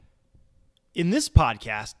In this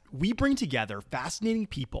podcast, we bring together fascinating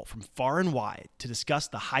people from far and wide to discuss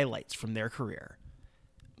the highlights from their career.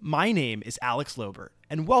 My name is Alex Lobert,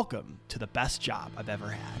 and welcome to the best job I've ever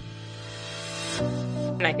had.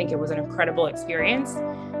 And I think it was an incredible experience,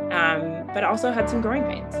 but also had some growing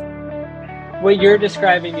pains. What you're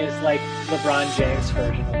describing is like LeBron James'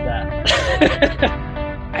 version of that.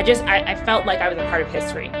 I felt like I was a part of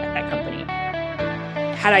history at that company.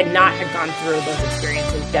 Had I not had gone through those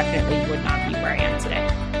experiences, definitely would not be where I am today.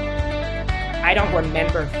 I don't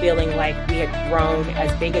remember feeling like we had grown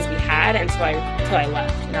as big as we had until I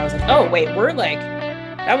left. And I was like, oh, wait,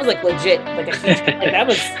 that was like legit, like a huge, like that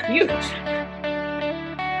was huge.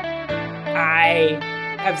 I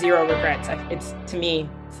have zero regrets. To me,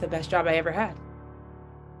 it's the best job I ever had.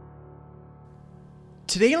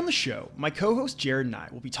 Today on the show, my co-host Jared and I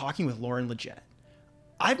will be talking with Lauren Legette.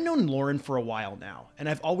 I've known Lauren for a while now, and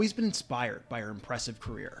I've always been inspired by her impressive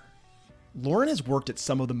career. Lauren has worked at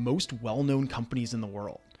some of the most well-known companies in the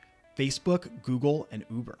world: Facebook, Google, and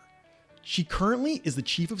Uber. She currently is the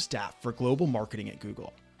chief of staff for global marketing at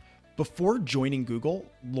Google. Before joining Google,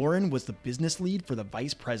 Lauren was the business lead for the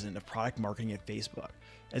vice president of product marketing at Facebook,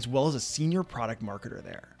 as well as a senior product marketer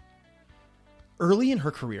there. Early in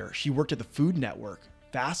her career, she worked at the Food Network,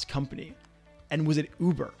 Fast Company, and was at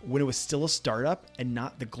Uber when it was still a startup and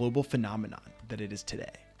not the global phenomenon that it is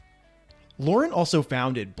today. Lauren also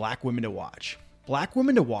founded Black Women to Watch. Black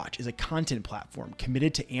Women to Watch is a content platform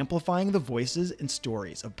committed to amplifying the voices and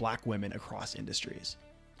stories of Black women across industries.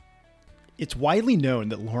 It's widely known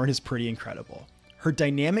that Lauren is pretty incredible. Her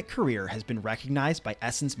dynamic career has been recognized by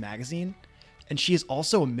Essence magazine, and she is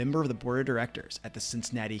also a member of the board of directors at the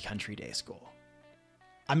Cincinnati Country Day School.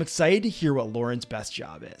 I'm excited to hear what Lauren's best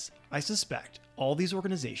job is. I suspect all these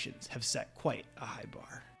organizations have set quite a high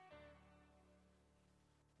bar.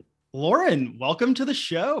 Lauren, welcome to the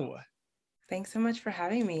show. Thanks so much for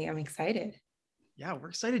having me. I'm excited. Yeah, we're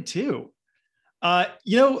excited too.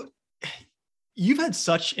 You've had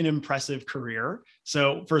such an impressive career.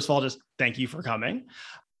 So first of all, just thank you for coming.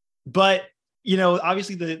 But,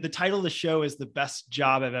 obviously the title of the show is the best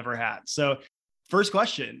job I've ever had. So first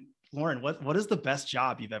question, Lauren, what is the best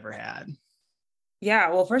job you've ever had? Yeah,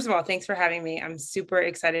 well, first of all, thanks for having me. I'm super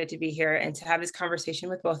excited to be here and to have this conversation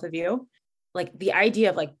with both of you. Like the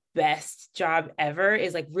idea of like best job ever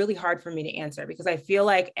is like really hard for me to answer because I feel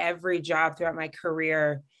like every job throughout my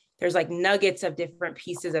career, there's like nuggets of different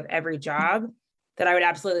pieces of every job that I would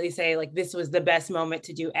absolutely say like this was the best moment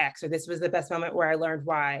to do X or this was the best moment where I learned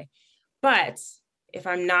Y. But if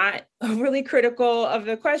I'm not overly critical of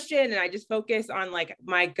the question and I just focus on like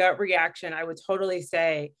my gut reaction, I would totally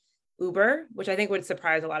say Uber, which I think would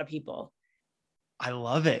surprise a lot of people. I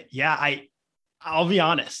love it. Yeah, I'll be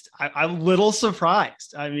honest. I'm a little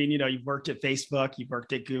surprised. I mean, you've worked at Facebook, you've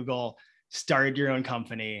worked at Google, started your own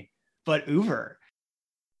company, but Uber.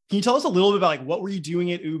 Can you tell us a little bit about like what were you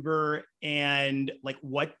doing at Uber and like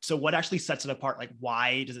what actually sets it apart? Like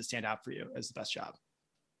why does it stand out for you as the best job?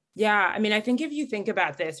 Yeah, I mean, I think if you think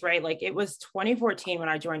about this, right, like it was 2014 when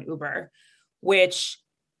I joined Uber, which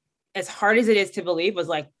as hard as it is to believe was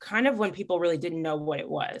like kind of when people really didn't know what it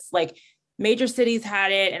was. Like major cities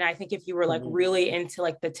had it. And I think if you were like really into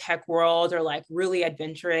like the tech world or like really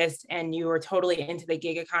adventurous and you were totally into the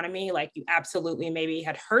gig economy, like you absolutely maybe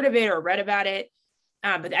had heard of it or read about it.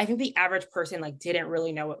 But I think the average person like didn't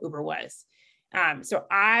really know what Uber was. So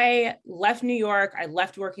I left New York. I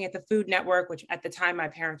left working at the Food Network, which at the time my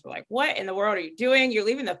parents were like, what in the world are you doing? You're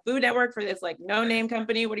leaving the Food Network for this like no name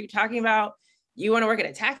company. What are you talking about? You want to work at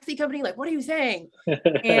a taxi company? Like, what are you saying?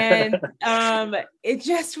 And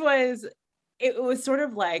it was sort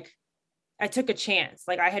of like, I took a chance.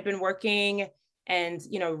 Like I had been working and,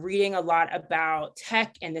 reading a lot about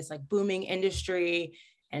tech and this like booming industry,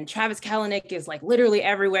 and Travis Kalanick is like literally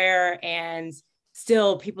everywhere. And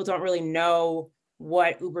still people don't really know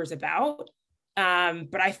what Uber's about.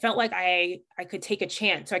 But I felt like I could take a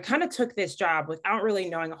chance. So I kind of took this job without really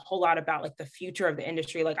knowing a whole lot about like the future of the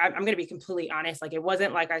industry. Like I'm going to be completely honest. Like it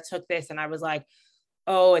wasn't like I took this and I was like,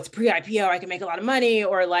 oh, it's pre-IPO, I can make a lot of money,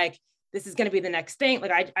 or like, this is going to be the next thing.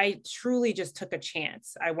 Like I truly just took a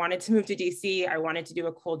chance. I wanted to move to DC. I wanted to do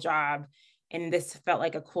a cool job. And this felt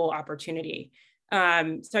like a cool opportunity. So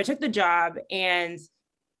I took the job, and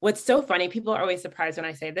what's so funny, people are always surprised when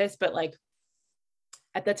I say this, but like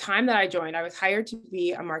at the time that I joined, I was hired to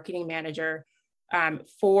be a marketing manager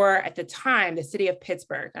for, at the time, the city of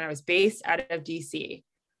Pittsburgh. And I was based out of DC.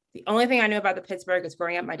 The only thing I knew about the Pittsburgh is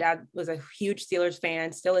growing up, my dad was a huge Steelers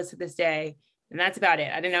fan, still is to this day. And that's about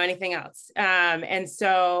it. I didn't know anything else. And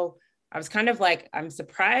so I was kind of like, I'm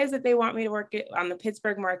surprised that they want me to work on the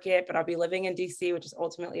Pittsburgh market, but I'll be living in DC, which is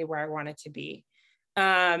ultimately where I wanted to be.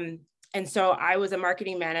 And so I was a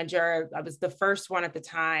marketing manager. I was the first one at the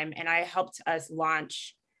time, and I helped us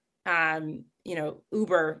launch,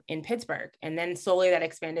 Uber in Pittsburgh. And then slowly that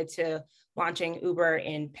expanded to launching Uber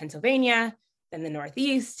in Pennsylvania, then the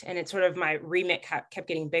Northeast. And it's sort of my remit kept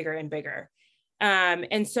getting bigger and bigger.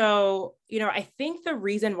 And so, I think the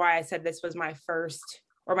reason why I said this was my first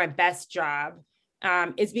or my best job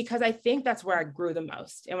is because I think that's where I grew the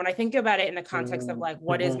most. And when I think about it in the context of like,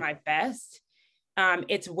 what is my best?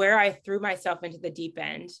 It's where I threw myself into the deep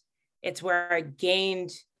end. It's where I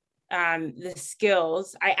gained the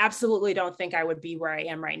skills. I absolutely don't think I would be where I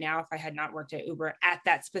am right now if I had not worked at Uber at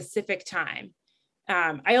that specific time.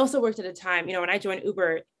 I also worked at a time, when I joined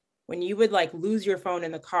Uber, when you would like lose your phone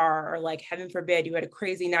in the car, or like, heaven forbid, you had a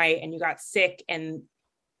crazy night and you got sick and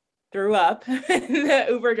threw up, the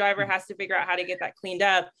Uber driver has to figure out how to get that cleaned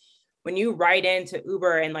up. When you write into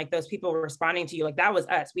Uber and like those people were responding to you, like that was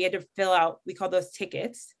us. We had to fill out, we call those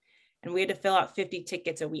tickets, and we had to fill out 50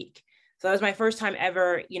 tickets a week. So that was my first time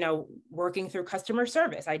ever, working through customer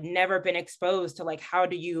service. I'd never been exposed to like, how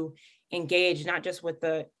do you engage, not just with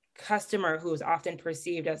the customer who is often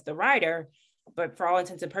perceived as the rider, but for all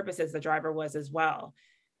intents and purposes, the driver was as well.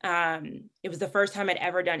 It was the first time I'd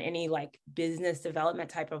ever done any like business development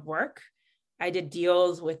type of work. I did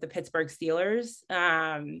deals with the Pittsburgh Steelers.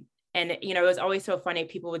 And, it was always so funny.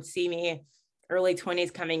 People would see me early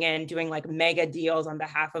 20s coming in, doing like mega deals on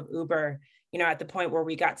behalf of Uber, at the point where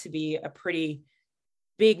we got to be a pretty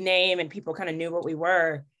big name and people kind of knew what we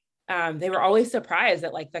were. They were always surprised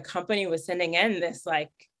that like the company was sending in this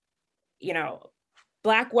like,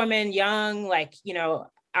 Black woman, young, like,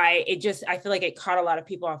 I feel like it caught a lot of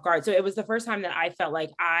people off guard. So it was the first time that I felt like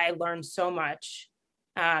I learned so much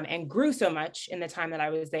and grew so much in the time that I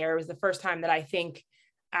was there. It was the first time that I think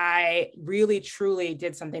I really, truly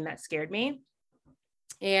did something that scared me.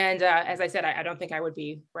 And as I said, I don't think I would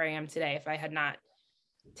be where I am today if I had not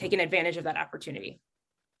taken advantage of that opportunity.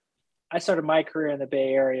 I started my career in the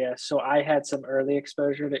Bay Area, so I had some early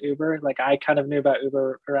exposure to Uber. Like I kind of knew about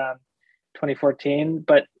Uber around 2014,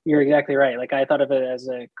 but you're exactly right. Like I thought of it as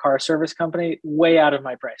a car service company, way out of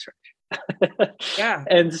my price range. Yeah.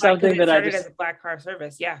 And something that I just as a Black car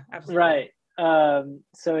service. Yeah, absolutely. Right.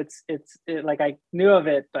 So it's like I knew of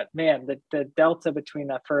it, but man, the delta between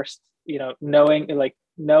that first, knowing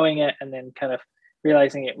it and then kind of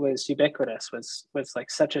realizing it was ubiquitous was like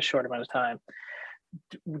such a short amount of time.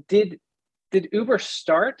 Did Uber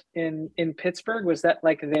start in Pittsburgh? Was that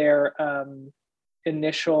like their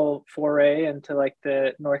initial foray into like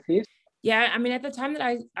the Northeast? Yeah, I mean, at the time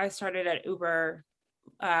that I started at Uber,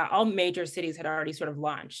 all major cities had already sort of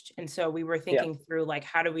launched. And so we were thinking through like,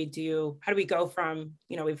 how do we go from,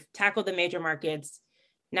 we've tackled the major markets.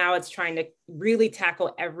 Now it's trying to really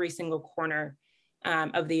tackle every single corner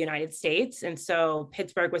of the United States. And so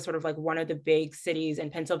Pittsburgh was sort of like one of the big cities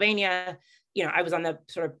in Pennsylvania. I was on the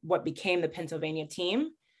sort of what became the Pennsylvania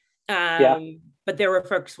team. But there were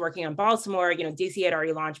folks working on Baltimore, DC had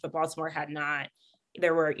already launched, but Baltimore had not.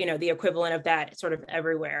 There were, the equivalent of that sort of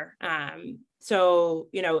everywhere. So,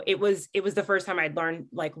 it was the first time I'd learned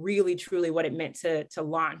like really, truly what it meant to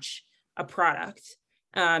launch a product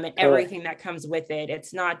and everything that comes with it.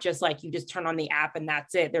 It's not just like you just turn on the app and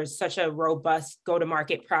that's it. There's such a robust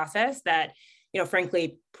go-to-market process that,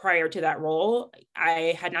 frankly, prior to that role,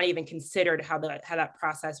 I had not even considered how that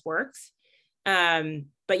process works.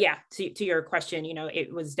 But yeah, to your question,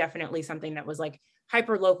 it was definitely something that was like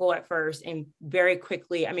hyper local at first and very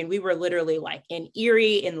quickly. I mean, we were literally like in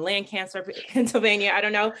Erie, in Lancaster, Pennsylvania. I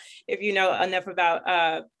don't know if you know enough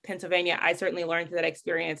about Pennsylvania. I certainly learned through that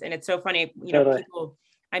experience. And it's so funny,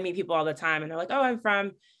 I meet people all the time and they're like, oh, I'm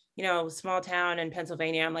from, small town in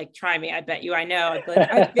Pennsylvania. I'm like, try me. I bet you I know.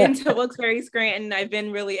 I've been to Wilkes-Barre, Scranton. I've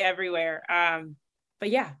been really everywhere. But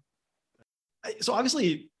yeah. So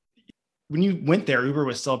obviously, when you went there, Uber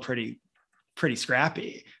was still pretty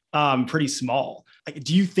scrappy, pretty small. Like,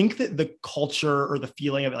 do you think that the culture or the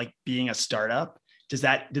feeling of it, like being a startup, did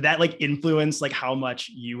that like influence like how much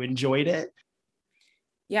you enjoyed it?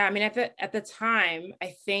 Yeah, I mean, at the time,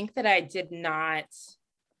 I think that I did not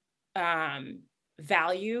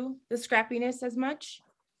value the scrappiness as much.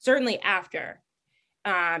 Certainly after,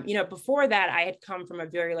 before that, I had come from a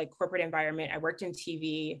very like corporate environment. I worked in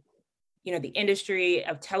TV. The industry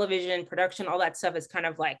of television production, all that stuff is kind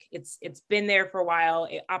of like, it's been there for a while.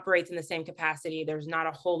 It operates in the same capacity. There's not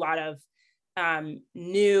a whole lot of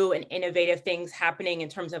new and innovative things happening in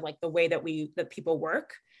terms of like the way that people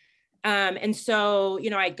work. And so,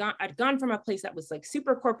 I'd gone from a place that was like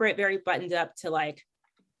super corporate, very buttoned up to like,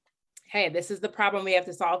 hey, this is the problem we have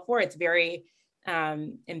to solve for. It's very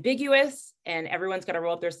ambiguous, and everyone's got to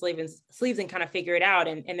roll up their sleeves and kind of figure it out.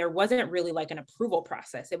 And there wasn't really like an approval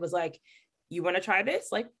process. It was like, you want to try this?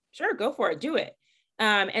 Like, sure, go for it, do it.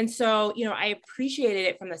 And so, I appreciated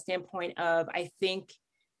it from the standpoint of, I think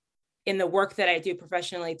in the work that I do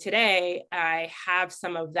professionally today, I have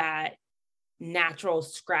some of that natural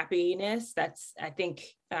scrappiness. That's, I think,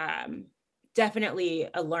 definitely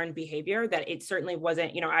a learned behavior that it certainly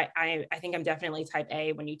wasn't, I think I'm definitely type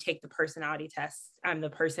A. When you take the personality tests, I'm the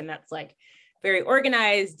person that's like very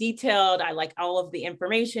organized, detailed. I like all of the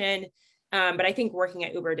information. But I think working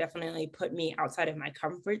at Uber definitely put me outside of my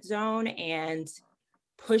comfort zone and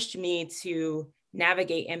pushed me to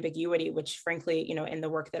navigate ambiguity, which frankly, in the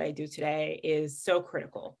work that I do today is so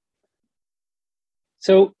critical.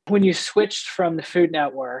 So when you switched from the Food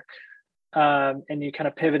Network and you kind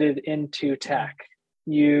of pivoted into tech,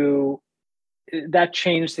 that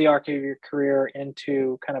changed the arc of your career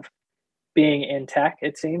into kind of being in tech,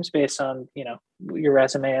 it seems, based on, your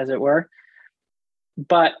resume, as it were.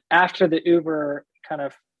 But after the Uber kind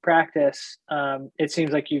of practice, it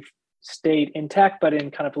seems like you've stayed in tech, but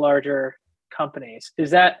in kind of larger companies.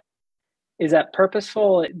 Is that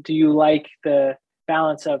purposeful? Do you like the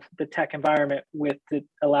balance of the tech environment with that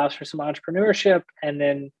allows for some entrepreneurship, and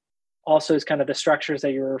then also is kind of the structures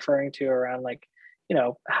that you're referring to around, like,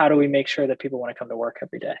 how do we make sure that people want to come to work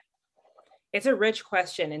every day? It's a rich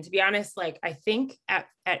question. And to be honest, like, I think at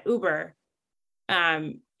Uber,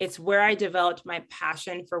 it's where I developed my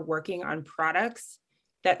passion for working on products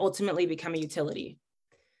that ultimately become a utility.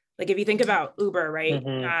 Like, if you think about Uber,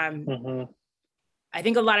 right? I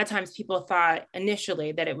think a lot of times people thought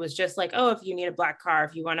initially that it was just like, oh, if you need a black car,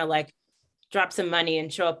 if you want to like drop some money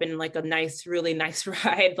and show up in like a nice, really nice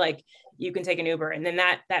ride, like you can take an Uber. And then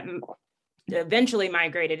that eventually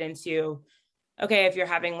migrated into, okay, if you're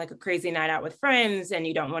having like a crazy night out with friends and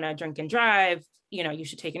you don't want to drink and drive, you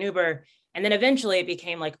should take an Uber. And then eventually it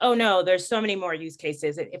became like, oh no, there's so many more use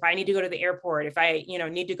cases. If I need to go to the airport, if I,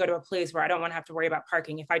 need to go to a place where I don't want to have to worry about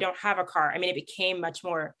parking, if I don't have a car, it became much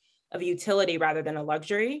more of a utility rather than a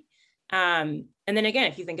luxury. And then again,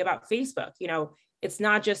 if you think about Facebook, it's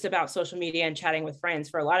not just about social media and chatting with friends.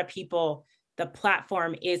 For a lot of people, the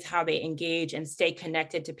platform is how they engage and stay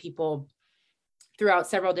connected to people throughout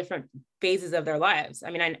several different phases of their lives.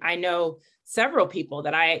 I know several people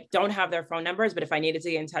that I don't have their phone numbers, but if I needed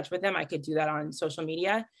to get in touch with them, I could do that on social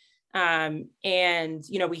media. And,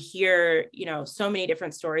 we hear, so many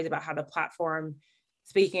different stories about how the platform,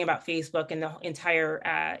 speaking about Facebook and the entire,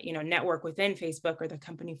 network within Facebook, or the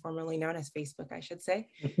company formerly known as Facebook, I should say,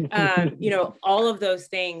 all of those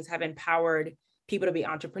things have empowered people to be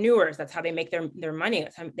entrepreneurs. That's how they make their money.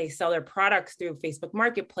 That's how they sell their products through Facebook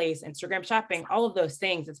Marketplace, Instagram shopping, all of those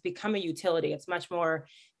things. It's become a utility. It's much more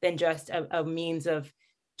than just a means of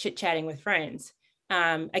chit-chatting with friends.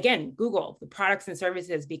 Again, Google, the products and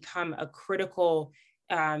services become a critical,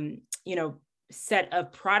 set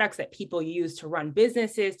of products that people use to run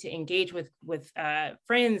businesses, to engage with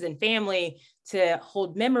friends and family, to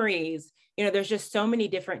hold memories. There's just so many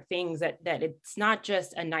different things that it's not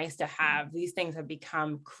just a nice to have. These things have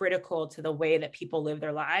become critical to the way that people live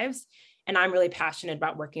their lives. And I'm really passionate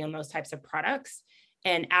about working on those types of products.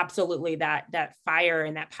 And absolutely that fire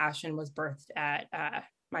and that passion was birthed at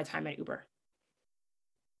my time at Uber.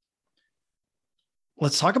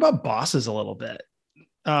 Let's talk about bosses a little bit.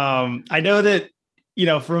 I know that,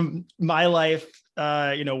 from my life,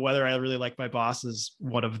 whether I really like my boss is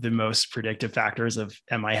one of the most predictive factors of,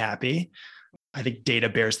 am I happy? I think data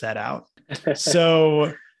bears that out.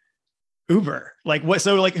 So Uber,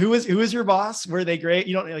 who is your boss? Were they great?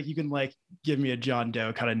 You don't you can give me a John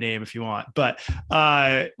Doe kind of name if you want, but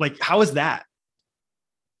how is that?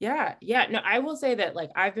 Yeah. No, I will say that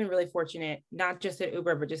I've been really fortunate, not just at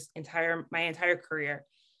Uber, but just my entire career.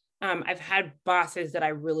 I've had bosses that I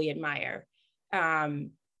really admire.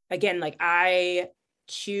 Again, I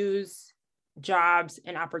choose jobs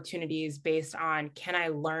and opportunities based on, can I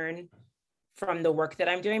learn from the work that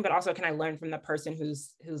I'm doing, but also can I learn from the person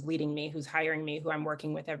who's leading me, who's hiring me, who I'm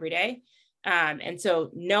working with every day. And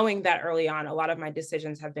so knowing that early on, a lot of my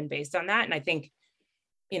decisions have been based on that. And I think,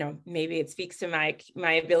 maybe it speaks to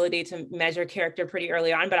my ability to measure character pretty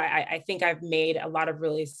early on, but I think I've made a lot of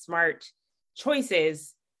really smart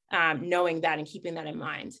choices, knowing that and keeping that in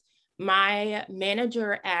mind. My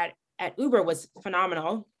manager at Uber was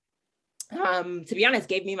phenomenal. To be honest,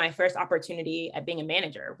 gave me my first opportunity at being a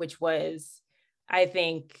manager, which was, I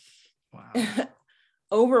think, wow,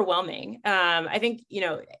 overwhelming. I think,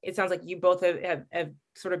 it sounds like you both have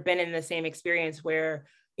sort of been in the same experience where,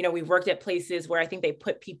 we've worked at places where I think they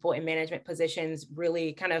put people in management positions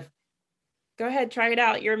really kind of go ahead, try it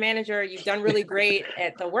out. You're a manager. You've done really great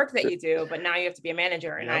at the work that you do, but now you have to be a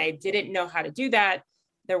manager. And I didn't know how to do that.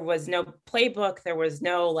 There was no playbook. There was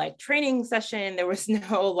no like training session. There was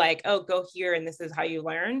no like, oh, go here and this is how you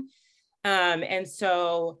learn. And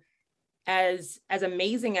so as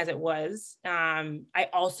amazing as it was, I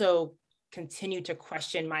also continued to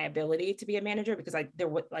question my ability to be a manager because I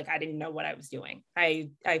didn't know what I was doing. I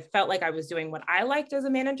felt like I was doing what I liked as a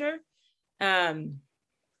manager.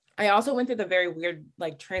 I also went through the very weird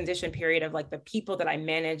like transition period of like the people that I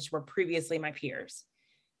managed were previously my peers,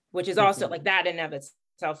 which is also like that in and of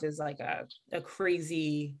itself is like a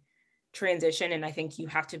crazy transition. And I think you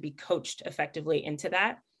have to be coached effectively into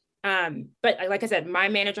that. But like I said, my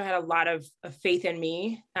manager had a lot of faith in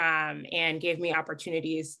me and gave me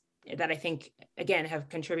opportunities that I think, again, have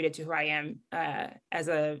contributed to who I am as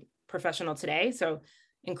a professional today. So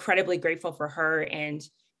incredibly grateful for her. And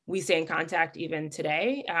we stay in contact even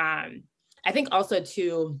today. I think also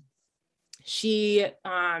too, she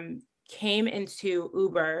came into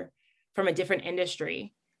Uber from a different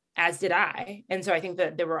industry, as did I. And so I think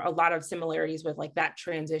that there were a lot of similarities with like that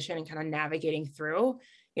transition and kind of navigating through.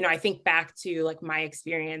 You know, I think back to like my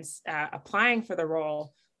experience applying for the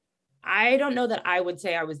role. I don't know that I would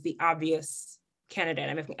say I was the obvious candidate.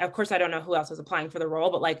 I mean, of course, I don't know who else was applying for the role,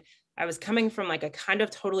 but like I was coming from like a kind of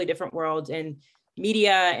totally different world in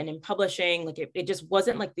media and in publishing. Like it just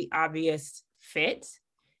wasn't like the obvious fit,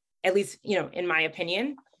 at least, you know, in my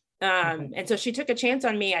opinion. And so she took a chance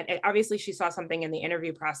on me. Obviously, she saw something in the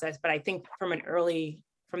interview process, but I think from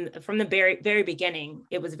the very, very beginning,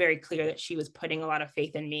 it was very clear that she was putting a lot of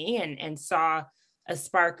faith in me and saw a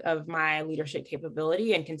spark of my leadership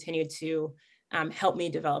capability and continued to help me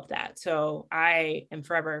develop that. So I am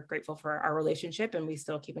forever grateful for our relationship, and we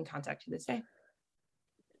still keep in contact to this day.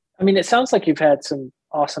 I mean, it sounds like you've had some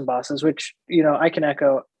awesome bosses, which, you know, I can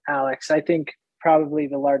echo Alex. I think probably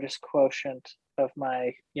the largest quotient of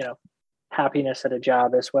my, you know, happiness at a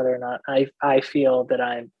job is whether or not I feel that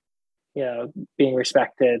I'm, you know, being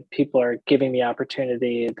respected. People are giving me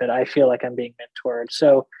opportunity, that I feel like I'm being mentored.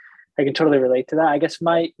 So I can totally relate to that. I guess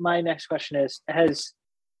my next question is, has,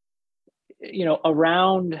 you know,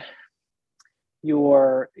 around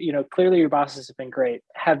your, you know, clearly your bosses have been great.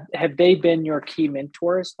 Have they been your key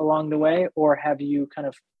mentors along the way, or have you kind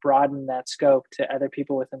of broadened that scope to other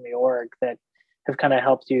people within the org that have kind of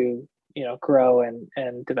helped you, you know, grow and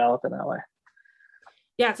develop in that way?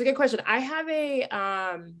 Yeah, it's a good question. I have a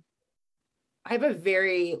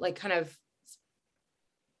very like kind of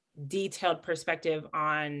detailed perspective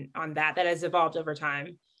on that has evolved over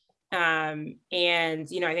time. And,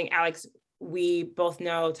 you know, I think Alex, we both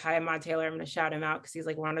know Ty Ahmad Taylor. I'm going to shout him out because he's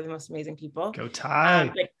like one of the most amazing people. Go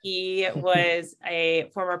Ty. But he was a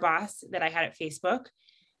former boss that I had at Facebook.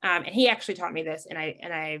 And he actually taught me this, and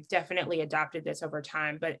I've definitely adopted this over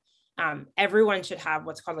time, but everyone should have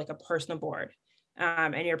what's called like a personal board.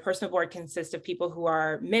 And your personal board consists of people who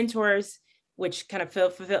are mentors, which kind of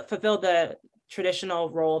fulfill the traditional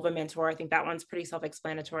role of a mentor. I think that one's pretty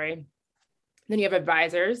self-explanatory. Then you have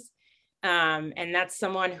advisors, and that's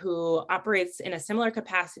someone who operates in a similar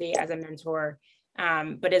capacity as a mentor,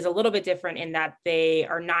 but is a little bit different in that they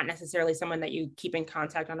are not necessarily someone that you keep in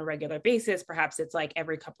contact on a regular basis. Perhaps it's like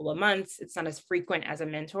every couple of months. It's not as frequent as a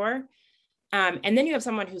mentor. And then you have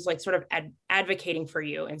someone who's like sort of advocating for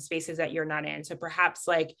you in spaces that you're not in. So perhaps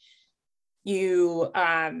like you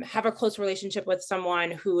have a close relationship with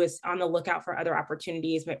someone who is on the lookout for other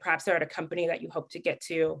opportunities, but perhaps they're at a company that you hope to get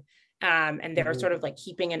to. And they're sort of like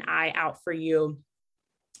keeping an eye out for you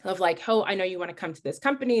of like, oh, I know you want to come to this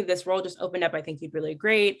company. This role just opened up. I think you'd really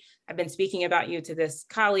great. I've been speaking about you to this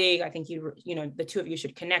colleague. I think you know, the two of you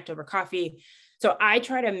should connect over coffee. So I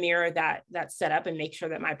try to mirror that setup and make sure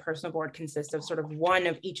that my personal board consists of sort of one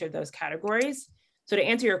of each of those categories. So to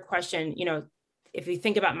answer your question, you know, if you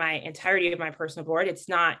think about my entirety of my personal board, it's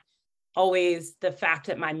not always the fact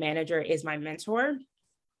that my manager is my mentor.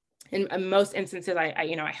 In most instances,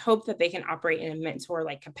 I hope that they can operate in a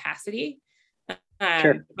mentor-like capacity,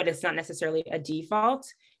 Sure. but it's not necessarily a default.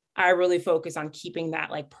 I really focus on keeping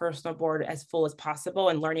that like personal board as full as possible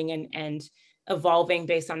and learning and evolving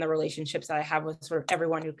based on the relationships that I have with sort of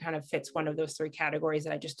everyone who kind of fits one of those three categories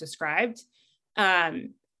that I just described.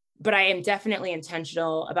 But I am definitely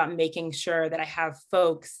intentional about making sure that I have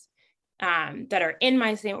folks that are in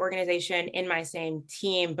my same organization, in my same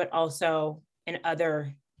team, but also in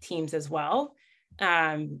other teams as well.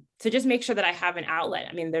 To just make sure that I have an outlet.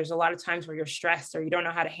 I mean, there's a lot of times where you're stressed or you don't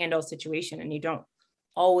know how to handle a situation, and you don't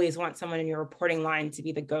always want someone in your reporting line to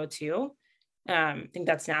be the go-to. I think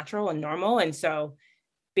that's natural and normal. And so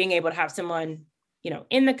being able to have someone, you know,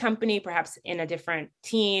 in the company, perhaps in a different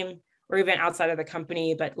team or even outside of the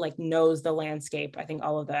company, but like knows the landscape. I think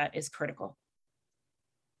all of that is critical.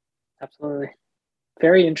 Absolutely.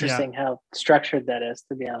 Very interesting how structured that is,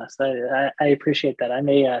 to be honest. I appreciate that. I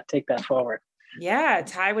may take that forward. Yeah,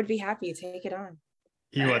 Ty would be happy. Take it on.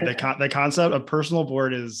 You know what, the concept of personal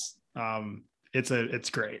board is it's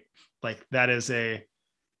great. Like that is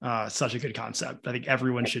such a good concept. I think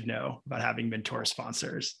everyone should know about having mentor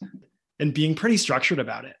sponsors and being pretty structured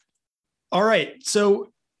about it. All right.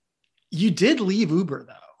 So you did leave Uber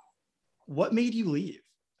though. What made you leave?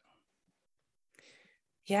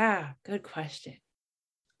 Yeah, good question.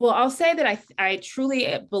 Well, I'll say that I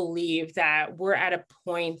truly believe that we're at a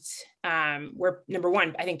point where, number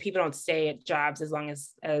one, I think people don't stay at jobs as long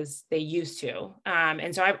as they used to.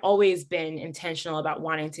 And so I've always been intentional about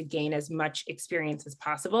wanting to gain as much experience as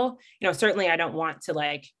possible. You know, certainly I don't want to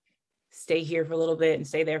like stay here for a little bit and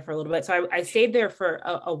stay there for a little bit. So I stayed there for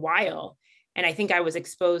a while. And I think I was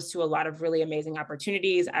exposed to a lot of really amazing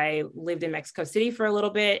opportunities. I lived in Mexico City for a little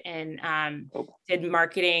bit and did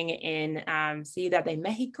marketing in Ciudad de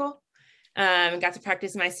Mexico. Got to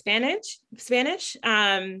practice my Spanish.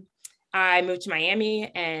 I moved to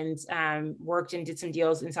Miami and worked and did some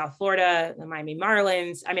deals in South Florida, the Miami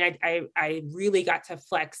Marlins. I mean, I really got to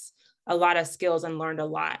flex a lot of skills and learned a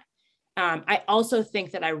lot. I also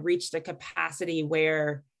think that I reached a capacity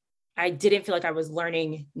where I didn't feel like I was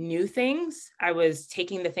learning new things. I was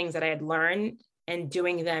taking the things that I had learned and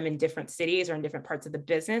doing them in different cities or in different parts of the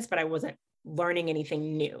business, but I wasn't learning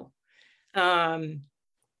anything new. And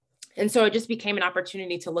so it just became an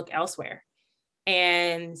opportunity to look elsewhere.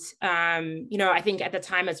 And, you know, I think at the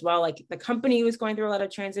time as well, like the company was going through a lot of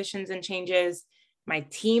transitions and changes. My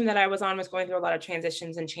team that I was on was going through a lot of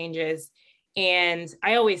transitions and changes. And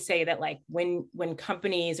I always say that like when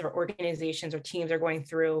companies or organizations or teams are going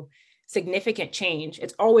through significant change,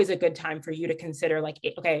 it's always a good time for you to consider like,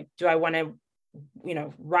 okay, do I want to, you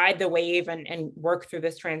know, ride the wave and work through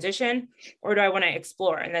this transition, or do I want to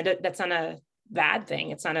explore? And that's not a bad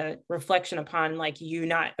thing. It's not a reflection upon like you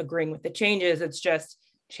not agreeing with the changes. It's just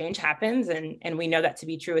change happens. And we know that to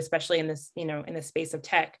be true, especially in this, you know, in the space of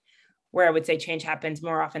tech, where I would say change happens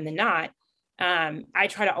more often than not. I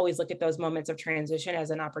try to always look at those moments of transition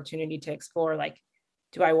as an opportunity to explore, like,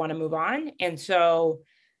 do I want to move on? And so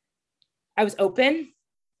I was open.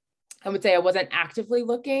 I would say I wasn't actively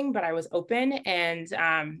looking, but I was open. And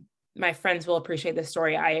my friends will appreciate this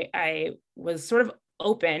story. I was sort of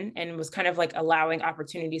open and was kind of like allowing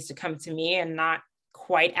opportunities to come to me and not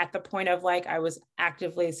quite at the point of like, I was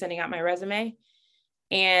actively sending out my resume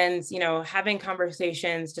and, you know, having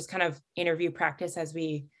conversations, just kind of interview practice as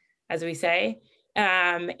we say.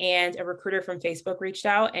 And a recruiter from Facebook reached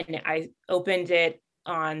out and I opened it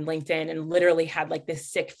on LinkedIn and literally had like this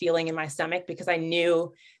sick feeling in my stomach because I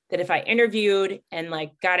knew that if I interviewed and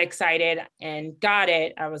like got excited and got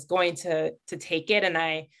it, I was going to take it. And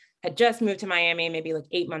I had just moved to Miami maybe like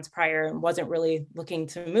 8 months prior and wasn't really looking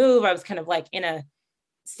to move. I was kind of like in a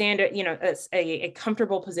standard, you know, a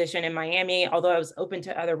comfortable position in Miami. Although I was open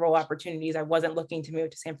to other role opportunities, I wasn't looking to move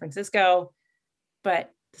to San Francisco,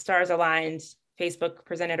 but the stars aligned. Facebook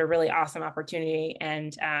presented a really awesome opportunity.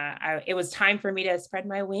 And it was time for me to spread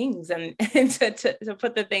my wings and to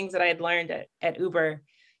put the things that I had learned at Uber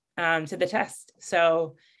to the test.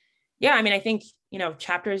 So yeah, I mean, I think, you know,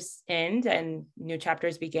 chapters end and new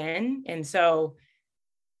chapters begin. And so,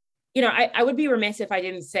 you know, I would be remiss if I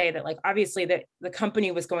didn't say that, like, obviously that the company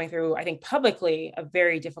was going through, I think publicly, a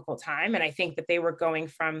very difficult time. And I think that they were going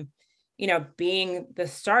from, you know, being the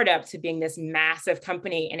startup to being this massive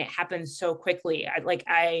company, and it happened so quickly.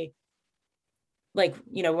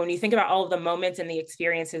 You know, when you think about all of the moments and the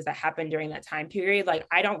experiences that happened during that time period, like,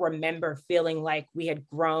 I don't remember feeling like we had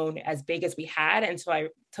grown as big as we had until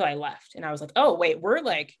I left. And I was like, oh, wait, we're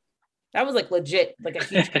like, that was like legit, like a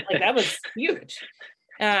huge, like that was huge.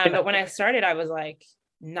 But when I started, I was like,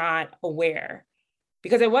 not aware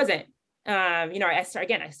because it wasn't. You know, I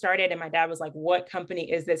started and my dad was like, what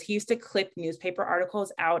company is this? He used to clip newspaper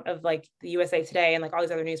articles out of like the USA Today and like all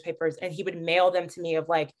these other newspapers. And he would mail them to me of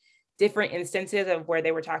like different instances of where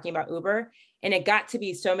they were talking about Uber. And it got to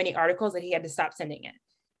be so many articles that he had to stop sending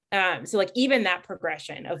it. So like even that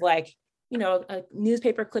progression of like, you know, a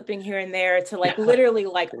newspaper clipping here and there to like literally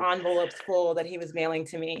like envelopes full that he was mailing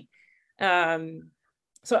to me.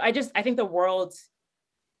 So I think the world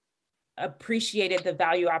appreciated the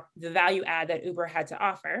value add that Uber had to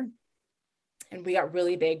offer. And we got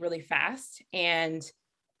really big, really fast. And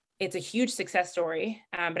it's a huge success story.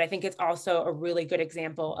 But I think it's also a really good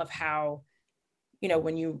example of how, you know,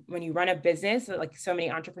 when you run a business, like so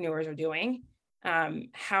many entrepreneurs are doing,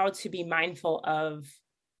 how to be mindful of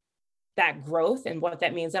that growth and what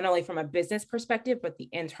that means, not only from a business perspective, but the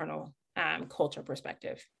internal culture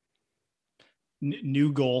perspective.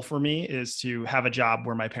 New goal for me is to have a job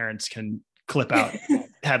where my parents can clip out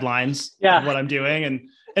headlines of what I'm doing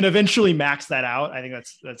and eventually max that out. I think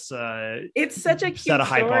that's it's such a cute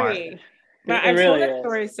story. But I've told that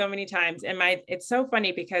story so many times, and it's so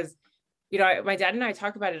funny because, you know, my dad and I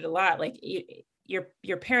talk about it a lot. Like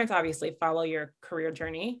your parents obviously follow your career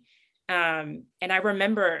journey. And I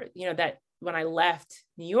remember, you know, that when I left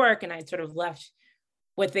New York and I sort of left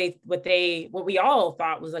what we all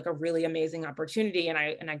thought was like a really amazing opportunity. And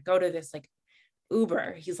I go to this like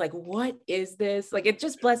Uber. He's like, what is this? Like, it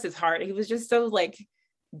just blessed his heart. He was just so like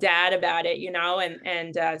dad about it, you know,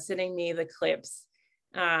 and sending me the clips.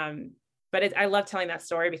 But I love telling that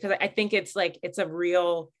story because I think it's like, it's a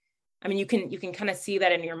real, I mean, you can kind of see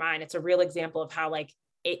that in your mind. It's a real example of how like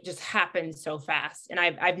it just happened so fast. And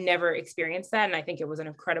I've never experienced that. And I think it was an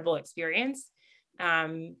incredible experience,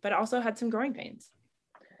 but also had some growing pains.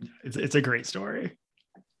 It's a great story.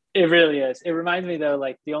 It really is. It reminds me though,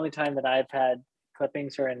 like the only time that I've had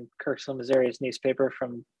clippings are in Kirksville, Missouri's newspaper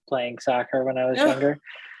from playing soccer when I was younger.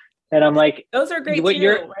 And I'm like, those are great what too,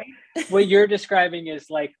 right? What you're describing is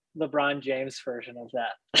like LeBron James version of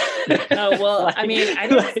that. Oh, well, like, I mean, I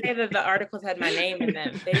didn't say that the articles had my name in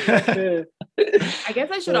them. I guess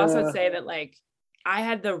I should also say that like, I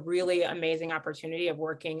had the really amazing opportunity of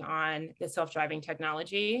working on the self-driving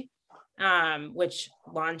technology, which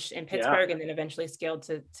launched in Pittsburgh and then eventually scaled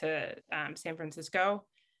to San Francisco.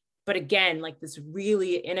 But again, like this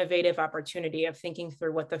really innovative opportunity of thinking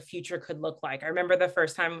through what the future could look like. I remember the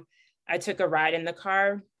first time I took a ride in the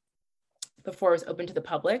car before it was open to the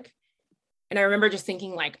public. And I remember just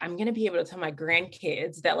thinking like, I'm going to be able to tell my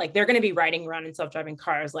grandkids that like, they're going to be riding around in self-driving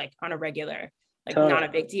cars, like on a regular, like not a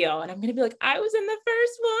big deal. And I'm going to be like, I was in the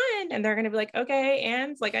first one. And they're going to be like, okay.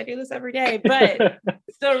 And like, I do this every day, but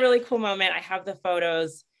it's still a really cool moment. I have the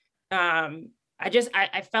photos.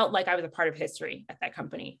 I felt like I was a part of history at that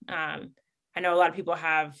company. I know a lot of people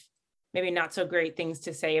have maybe not so great things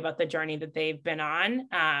to say about the journey that they've been on.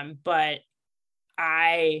 But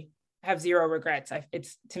I have zero regrets.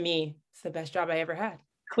 To me, it's the best job I ever had.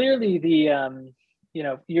 Clearly the, you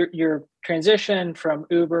know, your transition from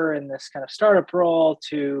Uber and this kind of startup role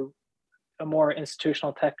to a more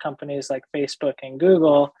institutional tech companies like Facebook and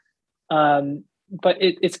Google. But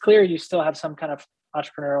it's clear you still have some kind of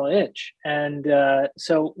entrepreneurial itch. And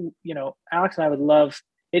so, you know, Alex and I would love,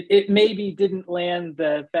 it maybe didn't land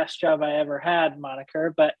the best job I ever had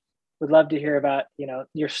moniker, but would love to hear about, you know,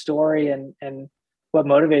 your story and what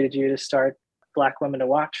motivated you to start Black Women to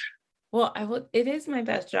Watch. Well, it is my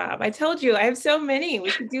best job. I told you, I have so many.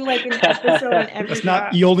 We could do like an episode on every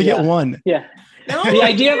job. You only get one. Yeah. No, the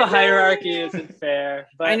idea of a hierarchy isn't fair.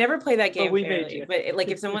 But I never play that game fairly. But like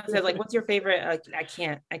if someone says like, what's your favorite? I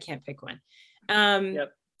can't pick one.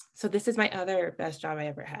 So this is my other best job I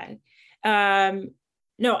ever had.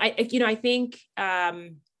 No, I think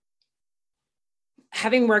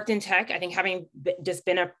having worked in tech, I think having just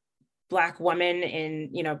been a Black woman in,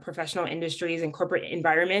 you know, professional industries and corporate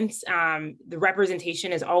environments, the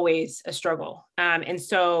representation is always a struggle. And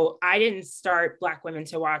so I didn't start Black Women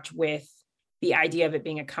to Watch with the idea of it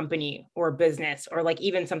being a company or a business or like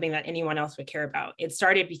even something that anyone else would care about. It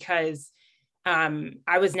started because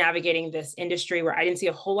I was navigating this industry where I didn't see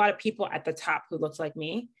a whole lot of people at the top who looked like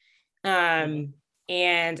me. And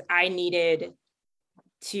I needed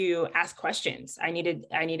to ask questions. I needed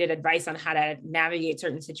advice on how to navigate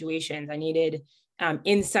certain situations. I needed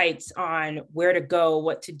insights on where to go,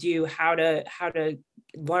 what to do, how to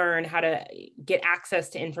learn, how to get access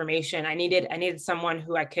to information. I needed someone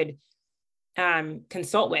who I could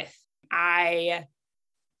consult with. I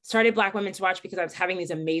started Black Women to Watch because I was having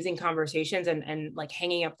these amazing conversations and like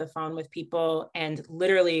hanging up the phone with people and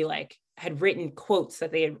literally like had written quotes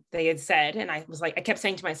that they had said. And I was like, I kept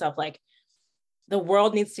saying to myself, like, the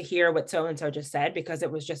world needs to hear what so-and-so just said because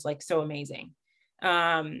it was just like so amazing.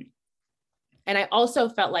 And I also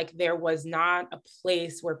felt like there was not a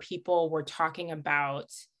place where people were talking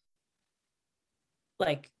about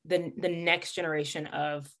like the next generation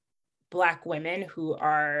of Black women who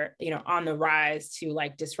are, you know, on the rise to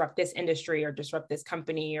like disrupt this industry or disrupt this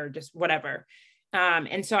company or just whatever.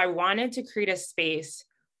 And so I wanted to create a space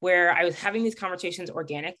where I was having these conversations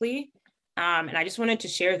organically. And I just wanted to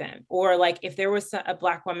share them. Or like if there was a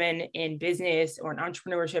Black woman in business or in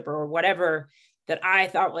entrepreneurship or whatever that I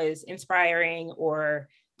thought was inspiring or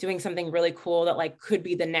doing something really cool that like could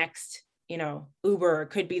be the next, you know, Uber, or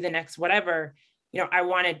could be the next whatever, you know, I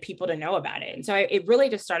wanted people to know about it. And so it really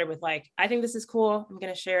just started with like, I think this is cool. I'm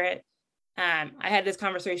going to share it. I had this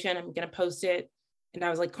conversation. I'm going to post it. and I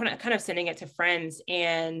was like kind of sending it to friends.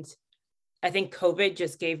 And I think COVID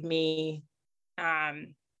just gave me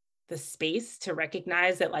the space to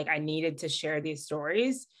recognize that like I needed to share these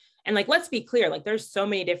stories. And like, let's be clear, like there's so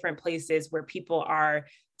many different places where people are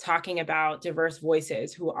talking about diverse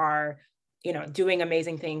voices who are, you know, doing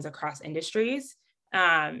amazing things across industries.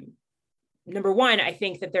 Number one, I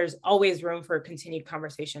think that there's always room for continued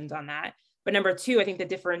conversations on that. But number two, I think the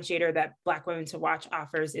differentiator that Black Women to Watch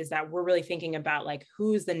offers is that we're really thinking about like,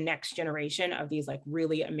 who's the next generation of these like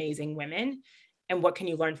really amazing women, and what can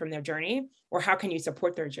you learn from their journey, or how can you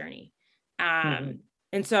support their journey? And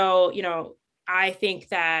so, you know, I think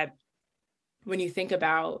that when you think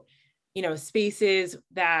about, you know, spaces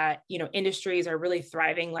that, you know, industries are really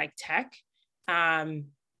thriving like tech,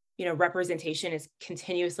 you know, representation is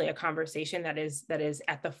continuously a conversation that is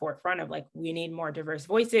at the forefront of like, we need more diverse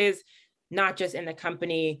voices, not just in the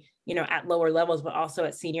company, you know, at lower levels, but also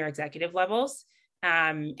at senior executive levels.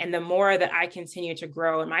 And the more that I continue to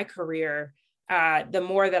grow in my career, the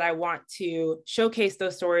more that I want to showcase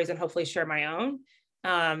those stories and hopefully share my own.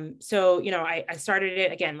 So, you know, I started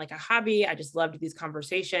it again, like a hobby. I just loved these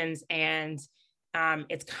conversations, and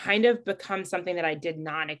it's kind of become something that I did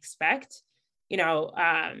not expect. You know,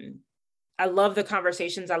 I love the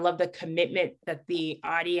conversations. I love the commitment that the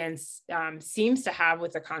audience seems to have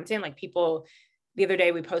with the content. Like people, the other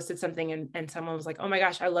day we posted something and someone was like, oh my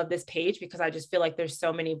gosh, I love this page because I just feel like there's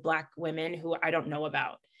so many Black women who I don't know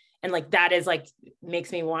about. And like, that is like,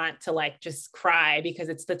 makes me want to like, just cry, because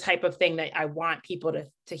it's the type of thing that I want people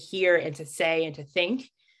to hear and to say and to think.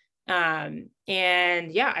 And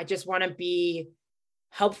yeah, I just want to be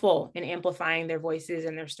helpful in amplifying their voices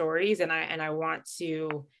and their stories. And I want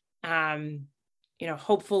to, you know,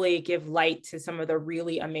 hopefully give light to some of the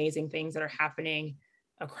really amazing things that are happening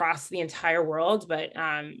across the entire world, but,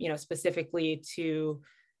 you know, specifically to,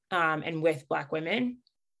 and with Black women.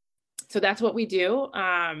 So that's what we do.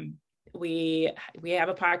 We have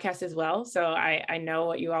a podcast as well. So I know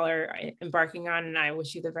what you all are embarking on, and I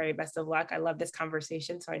wish you the very best of luck. I love this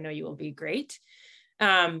conversation, so I know you will be great.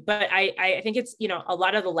 But I think it's, you know, a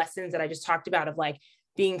lot of the lessons that I just talked about of like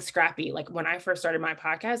being scrappy. Like when I first started my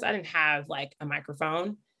podcast, I didn't have like a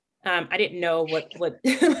microphone. I didn't know what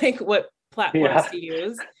like what platforms to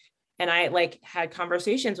use. And I like had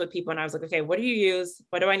conversations with people, and I was like, okay, what do you use?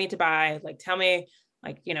 What do I need to buy? Like, tell me,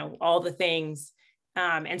 like, you know, all the things.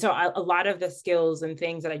 And so a lot of the skills and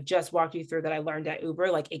things that I just walked you through that I learned at Uber,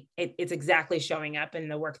 like it's exactly showing up in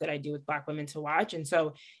the work that I do with Black Women to Watch. And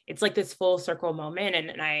so it's like this full circle moment.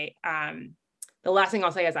 And I, the last thing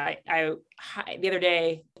I'll say is I the other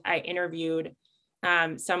day I interviewed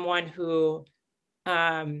someone who,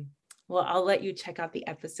 well, I'll let you check out the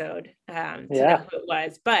episode to know who it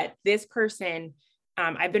was. But this person,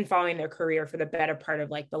 I've been following their career for the better part of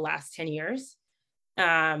like the last 10 years.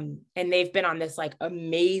 And they've been on this like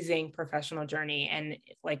amazing professional journey, and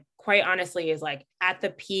like quite honestly is like at the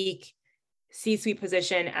peak C-suite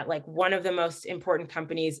position at like one of the most important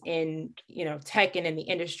companies in, you know, tech and in the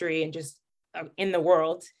industry and just in the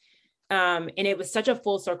world. And it was such a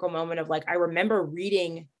full circle moment of like, I remember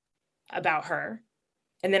reading about her,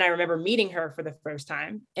 and then I remember meeting her for the first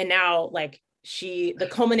time, and now like the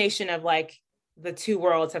culmination of like the two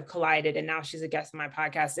worlds have collided, and now she's a guest on my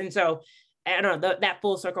podcast. And so I don't know, that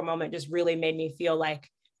full circle moment just really made me feel like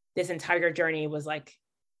this entire journey was like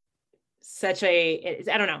such I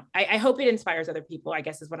don't know. I hope it inspires other people, I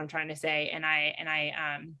guess is what I'm trying to say. And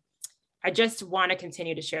I just want to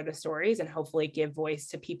continue to share the stories and hopefully give voice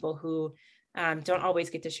to people who don't always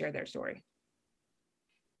get to share their story.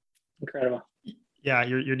 Incredible. Yeah,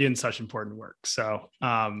 you're doing such important work. So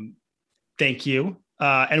thank you.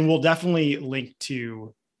 And we'll definitely link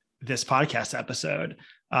to this podcast episode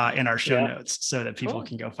in our show notes so that people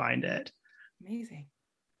can go find it. Amazing.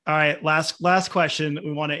 All right. Last question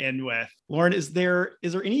we want to end with. Lauren, is there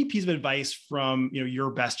any piece of advice from, you know,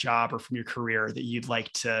 your best job or from your career that you'd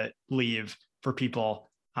like to leave for people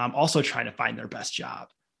also trying to find their best job?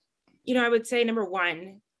 You know, I would say number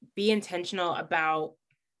one, be intentional about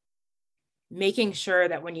making sure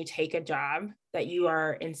that when you take a job that you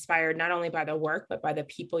are inspired not only by the work, but by the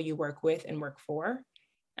people you work with and work for.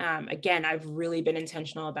 Again, I've really been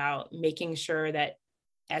intentional about making sure that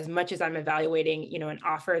as much as I'm evaluating, you know, an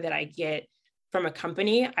offer that I get from a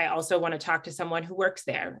company, I also want to talk to someone who works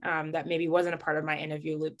there that maybe wasn't a part of my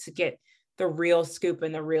interview loop to get the real scoop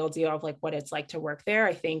and the real deal of like what it's like to work there.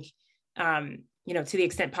 I think, you know, to the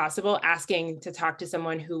extent possible, asking to talk to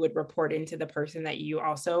someone who would report into the person that you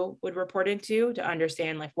also would report into to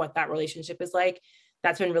understand like what that relationship is like.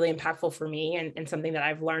 That's been really impactful for me and something that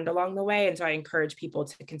I've learned along the way. And so I encourage people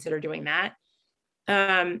to consider doing that.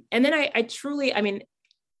 And then I truly, I mean,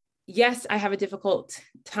 yes, I have a difficult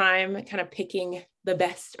time kind of picking the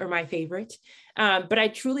best or my favorite. But I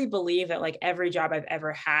truly believe that like every job I've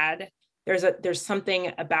ever had, there's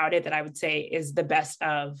something about it that I would say is the best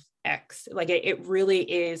of X. Like it really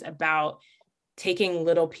is about taking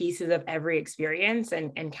little pieces of every experience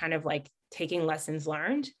and kind of like taking lessons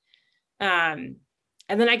learned. And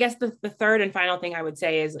then I guess the third and final thing I would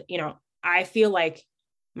say is, I feel like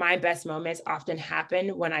my best moments often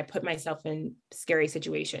happen when I put myself in scary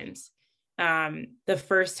situations. The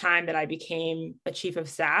first time that I became a chief of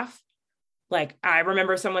staff, like I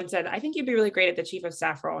remember someone said, I think you'd be really great at the chief of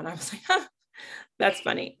staff role. And I was like, huh, that's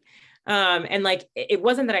funny. And like, it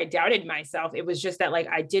wasn't that I doubted myself. It was just that like,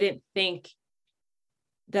 I didn't think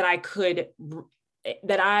that I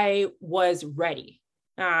was ready.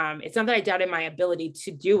 It's not that I doubted my ability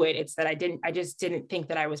to do it. It's that I just didn't think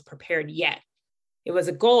that I was prepared yet. It was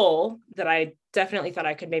a goal that I definitely thought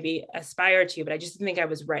I could maybe aspire to, but I just didn't think I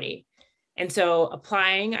was ready. And so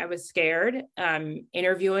applying, I was scared.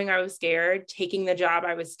 Interviewing, I was scared. Taking the job,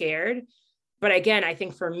 I was scared. But again, I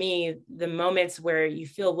think for me, the moments where you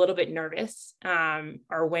feel a little bit nervous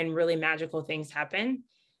are when really magical things happen.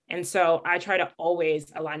 And so I try to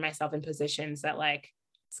always align myself in positions that like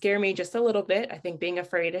scare me just a little bit. I think being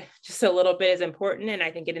afraid just a little bit is important. And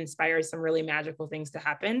I think it inspires some really magical things to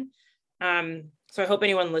happen. So I hope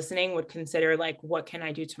anyone listening would consider like, what can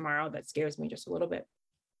I do tomorrow that scares me just a little bit?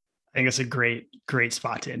 I think it's a great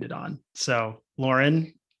spot to end it on. So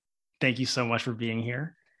Lauren, thank you so much for being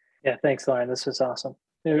here. Yeah, thanks, Lauren. This was awesome.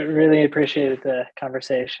 I really appreciated the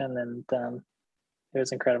conversation, and it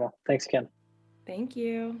was incredible. Thanks again. Thank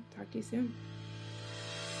you. Talk to you soon.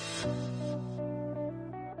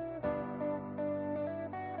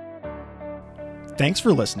 Thanks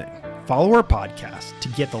for listening. Follow our podcast to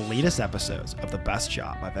get the latest episodes of The Best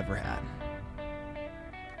Job I've Ever Had.